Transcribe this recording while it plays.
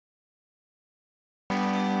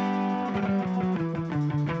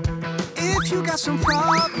If you got some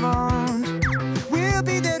problems, we'll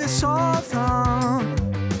be there to solve them.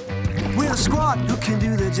 We're a squad who can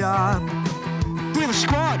do the job. We're a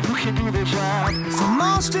squad who can do the job. If a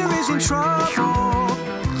monster is in trouble,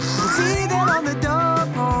 we'll be there on the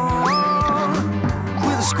double.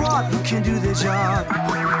 We're the squad who can do the job.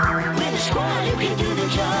 We're the squad who can do the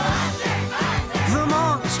job. The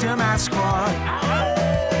Monster Math Squad.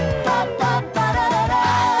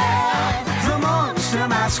 The Monster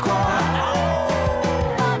Math Squad.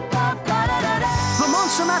 The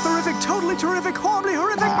Monster Math-orific, totally terrific, horribly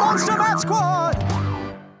horrific Monster Math Squad.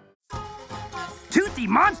 Toothy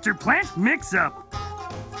Monster Plant Mix-Up. 1,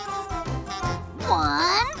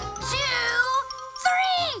 2,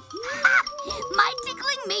 3! My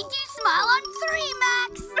tickling made you smile on 3,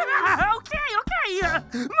 Max! Okay,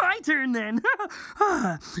 my turn then.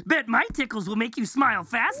 Bet my tickles will make you smile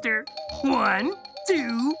faster. 1,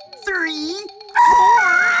 2, 3, 4!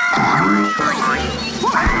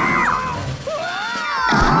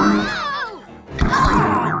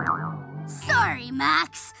 Sorry,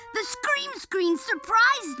 Max. The Scream Screen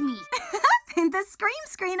surprised me. The Scream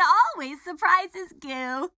Screen always surprises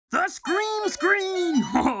Goo. The Scream Screen!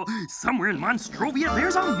 Oh, somewhere in Monstrovia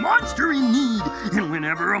there's a monster in need. And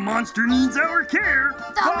whenever a monster needs our care,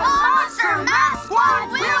 the Monster Math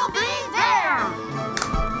Squad will be there!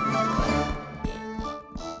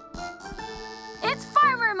 It's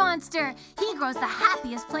Farmer Monster. He grows the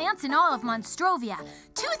happiest plants in all of Monstrovia.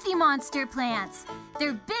 Toothy Monster Plants.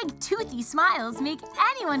 Their big toothy smiles make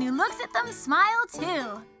anyone who looks at them smile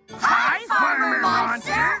too. Hi, Farmer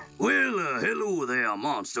Monster! Well, hello there,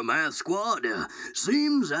 Monster Math Squad.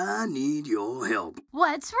 Seems I need your help.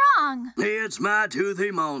 What's wrong? It's my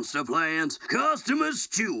Toothy Monster Plants. Customers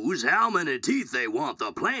choose how many teeth they want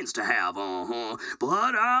the plants to have,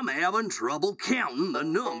 but I'm having trouble counting the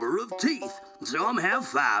number of teeth. Some have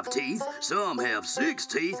 5 teeth, some have 6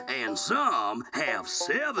 teeth, and some have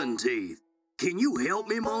 7 teeth. Can you help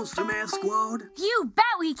me, Monster Math Squad? You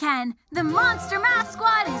bet we can. The Monster Math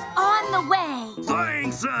Squad is on the way.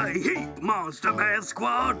 Thanks a heap, Monster Math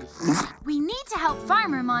Squad. We need to help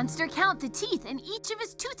Farmer Monster count the teeth in each of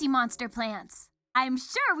his Toothy Monster plants. I'm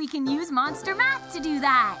sure we can use Monster Math to do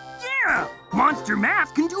that. Yeah! Monster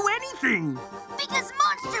Math can do anything. Because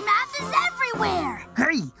Monster Math is everywhere.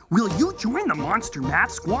 Hey, will you join the Monster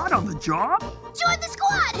Math Squad on the job? Join the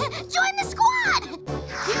squad! Join the squad!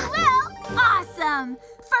 You will? Awesome!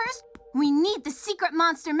 First, we need the secret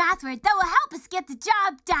monster math word that will help us get the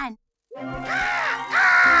job done.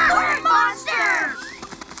 Word Monster!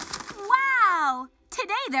 Wow!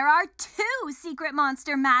 Today there are 2 secret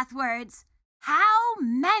monster math words. How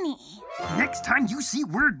many? Next time you see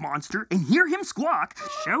Word Monster and hear him squawk,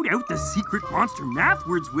 shout out the secret monster math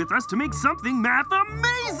words with us to make something math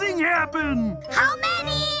amazing happen! How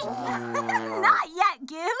many? Not yet,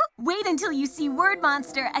 Goo. Wait until you see Word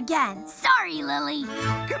Monster again. Sorry, Lily.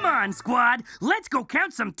 Come on, squad. Let's go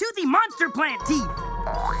count some Toothy Monster Plant teeth.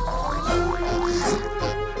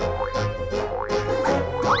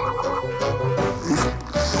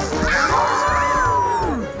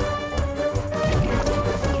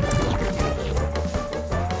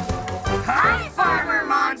 Hi, Farmer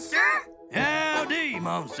Monster! Howdy,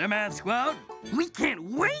 Monster Math Squad. We can't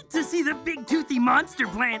wait to see the big Toothy Monster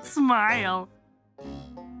Plant smile.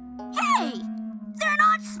 Hey, they're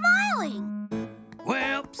not smiling.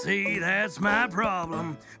 Well, see, that's my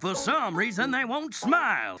problem. For some reason, they won't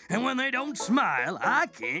smile. And when they don't smile, I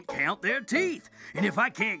can't count their teeth. And if I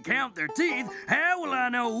can't count their teeth, how will I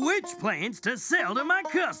know which plants to sell to my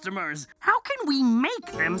customers? How can we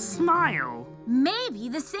make them smile? Maybe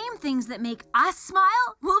the same things that make us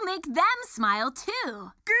smile will make them smile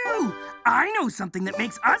too. Goo! I know something that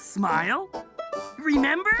makes us smile.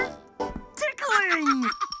 Remember? Tickling!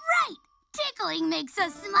 Right! Tickling makes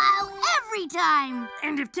us smile every time.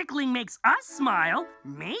 And if tickling makes us smile,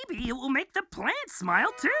 maybe it will make the plant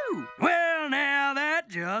smile too. Well, now that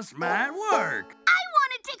just might work. I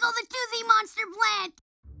want to tickle the Toothy Monster Plant.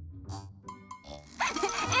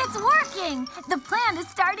 It's working! The plant is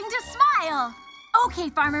starting to smile. Okay,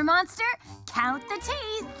 Farmer Monster, count the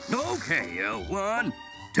teeth. Okay, 1,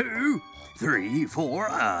 2, 3, 4,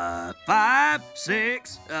 5,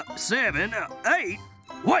 6, 7, 8.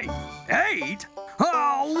 Wait, 8?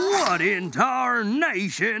 Oh, what in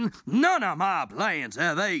tarnation? None of my plants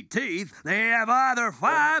have 8 teeth. They have either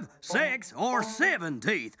 5, 6, or 7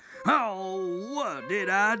 teeth. Oh, what did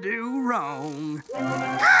I do wrong?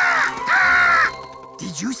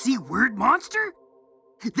 Did you see Word Monster?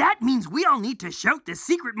 That means we all need to shout the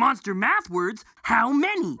secret monster math words, how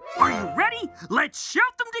many? Are you ready? Let's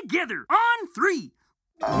shout them together on 3.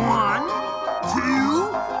 1,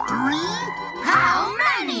 2, 3. How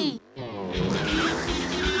many?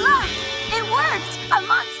 Look! It worked! A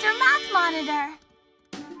monster math monitor!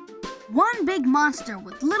 One big monster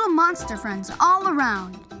with little monster friends all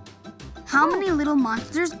around. How many little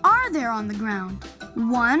monsters are there on the ground?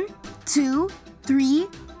 1, 2, 3,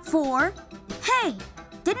 4. Hey,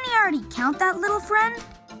 didn't he already count that little friend?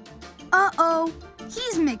 Uh-oh,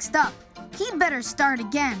 he's mixed up. He'd better start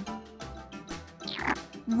again.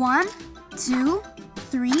 1, 2,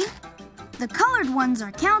 3. The colored ones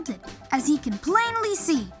are counted, as he can plainly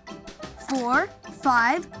see. 4,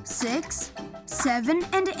 5, 6, 7,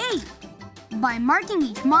 and 8. By marking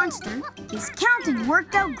each monster, his counting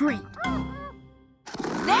worked out great.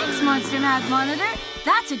 Thanks, Monster Math Monitor.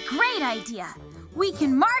 That's a great idea. We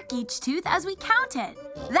can mark each tooth as we count it.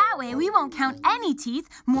 That way we won't count any teeth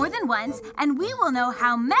more than once, and we will know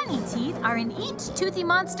how many teeth are in each Toothy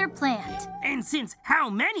Monster plant. And since how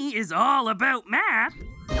many is all about math,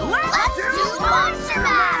 Let's do monster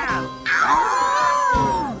math!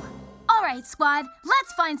 All right, squad,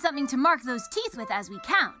 let's find something to mark those teeth with as we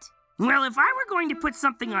count. well, if I were going to put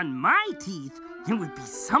something on my teeth, it would be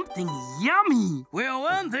something yummy. Well,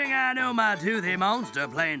 one thing I know my Toothy Monster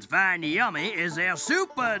plants find yummy is their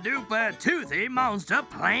super-duper Toothy Monster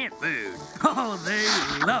plant food. Oh,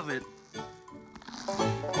 they love it.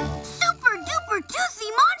 Super duper toothy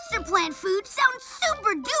monster plant food sounds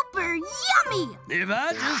super duper yummy! If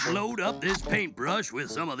I just load up this paintbrush with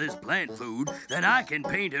some of this plant food, then I can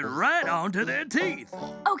paint it right onto their teeth.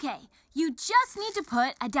 Okay, you just need to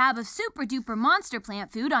put a dab of super duper monster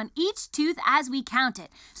plant food on each tooth as we count it,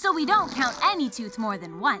 so we don't count any tooth more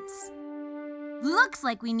than once. Looks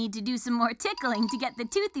like we need to do some more tickling to get the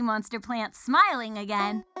Toothy Monster plant smiling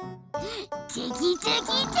again. Ticky,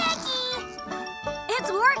 ticky, ticky!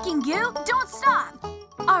 It's working, Goo! Don't stop!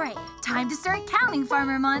 All right, time to start counting,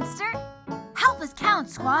 Farmer Monster. Help us count,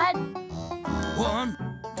 squad. 1,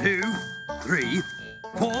 2, 3,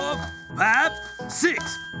 4, 5,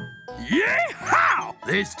 6. Yee-haw!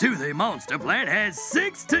 This Toothy Monster plant has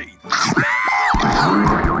 6 teeth.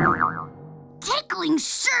 Tickling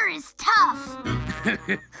sure is tough.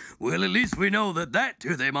 Well, at least we know that that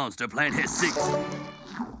Toothy Monster plant has 6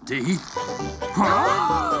 teeth.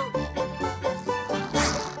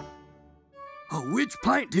 Oh, which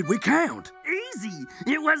plant did we count? Easy.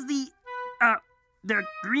 It was the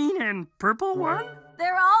green and purple one?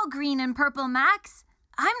 They're all green and purple, Max.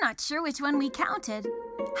 I'm not sure which one we counted.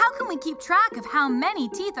 How can we keep track of how many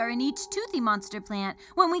teeth are in each Toothy Monster plant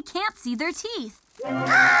when we can't see their teeth?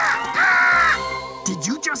 Did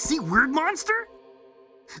you just see word monster?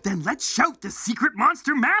 Then let's shout the secret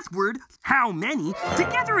monster math word, how many,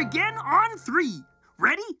 together again on 3.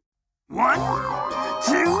 Ready? 1,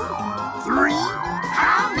 2, 3.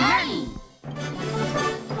 How many?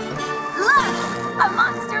 Look! A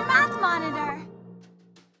monster math monitor!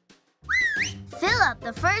 Fill up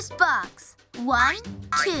the first box. 1,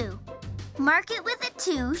 2. Mark it with a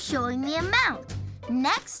 2 showing the amount.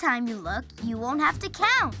 Next time you look, you won't have to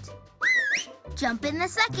count. Jump in the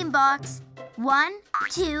second box. 1,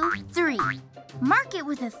 2, 3. Mark it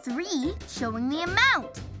with a 3 showing the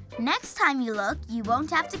amount. Next time you look, you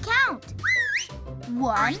won't have to count.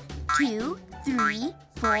 1, 2, 3,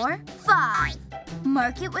 4, 5.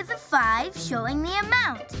 Mark it with a 5 showing the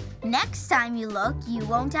amount. Next time you look, you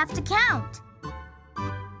won't have to count.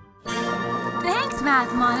 Thanks,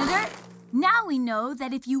 Math Monitor. Now we know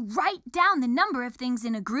that if you write down the number of things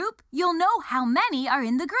in a group, you'll know how many are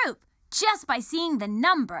in the group, just by seeing the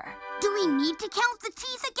number. Do we need to count the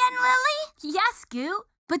teeth again, Lily? Yes, Goo.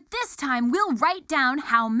 But this time we'll write down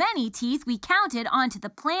how many teeth we counted onto the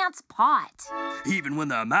plant's pot. Even when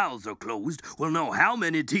their mouths are closed, we'll know how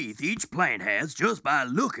many teeth each plant has just by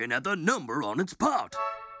looking at the number on its pot.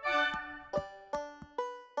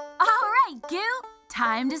 All right, Goo.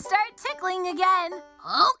 Time to start tickling again.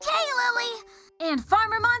 Okay, Lily. And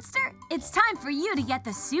Farmer Monster, it's time for you to get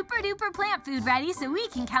the super duper plant food ready so we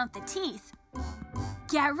can count the teeth.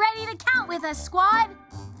 Get ready to count with us, squad.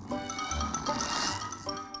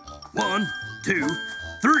 1, 2,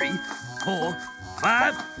 3, 4,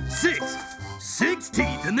 5, 6. 6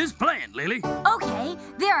 teeth in this plant, Lily. Okay,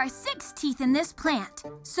 there are 6 teeth in this plant.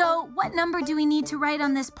 So what number do we need to write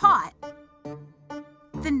on this pot?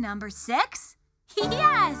 The number 6?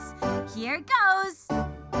 Yes! Here goes.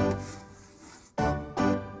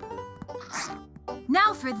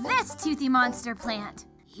 Now for this Toothy Monster plant.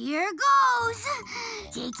 Here goes.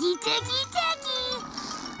 Ticky, ticky, ticky.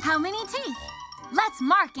 How many teeth? Let's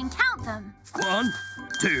mark and count them. 1,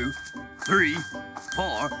 2, 3,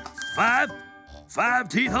 4, 5. 5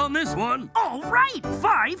 teeth on this one. All right,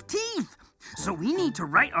 5 teeth. So we need to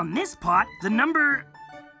write on this pot the number...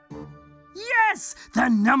 Yes, the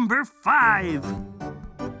number 5.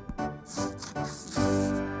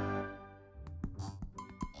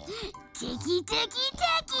 Ticky, ticky,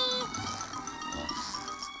 ticky.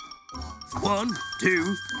 1,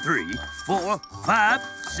 2, 3, 4, 5,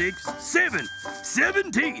 6, 7.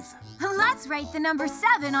 7 teeth. Let's write the number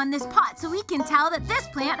 7 on this pot so we can tell that this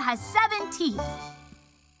plant has 7 teeth.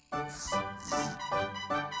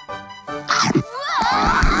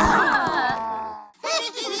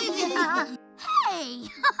 Hey!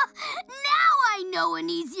 Now I know an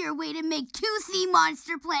easier way to make toothy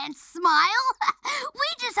monster plants smile. We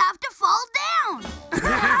just have to fall down.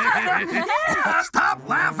 Stop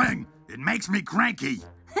laughing! It makes me cranky.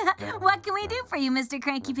 What can we do for you, Mr.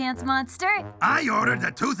 Cranky Pants Monster? I ordered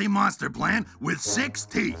the Toothy Monster plant with 6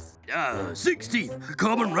 teeth. 6 teeth.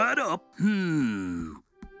 Coming right up.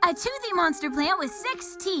 A toothy monster plant with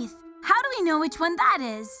 6 teeth. How do we know which one that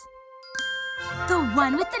is? The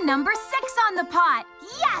one with the number 6 on the pot.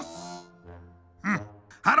 Yes!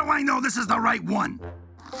 How do I know this is the right one?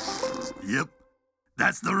 Yep,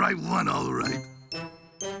 that's the right one, all right.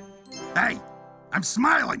 Hey, I'm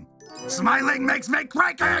smiling. Smiling makes me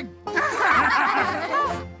cranky!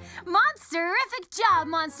 Monster-rific job,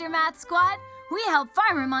 Monster Math Squad! We helped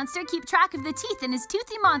Farmer Monster keep track of the teeth in his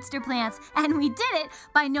toothy monster plants, and we did it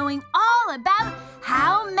by knowing all about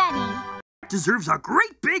how many. Deserves a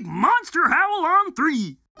great big monster howl on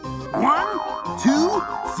 3. 1, 2,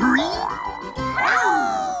 3.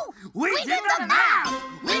 We did the math!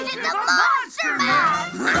 We did the monster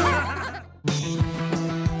math!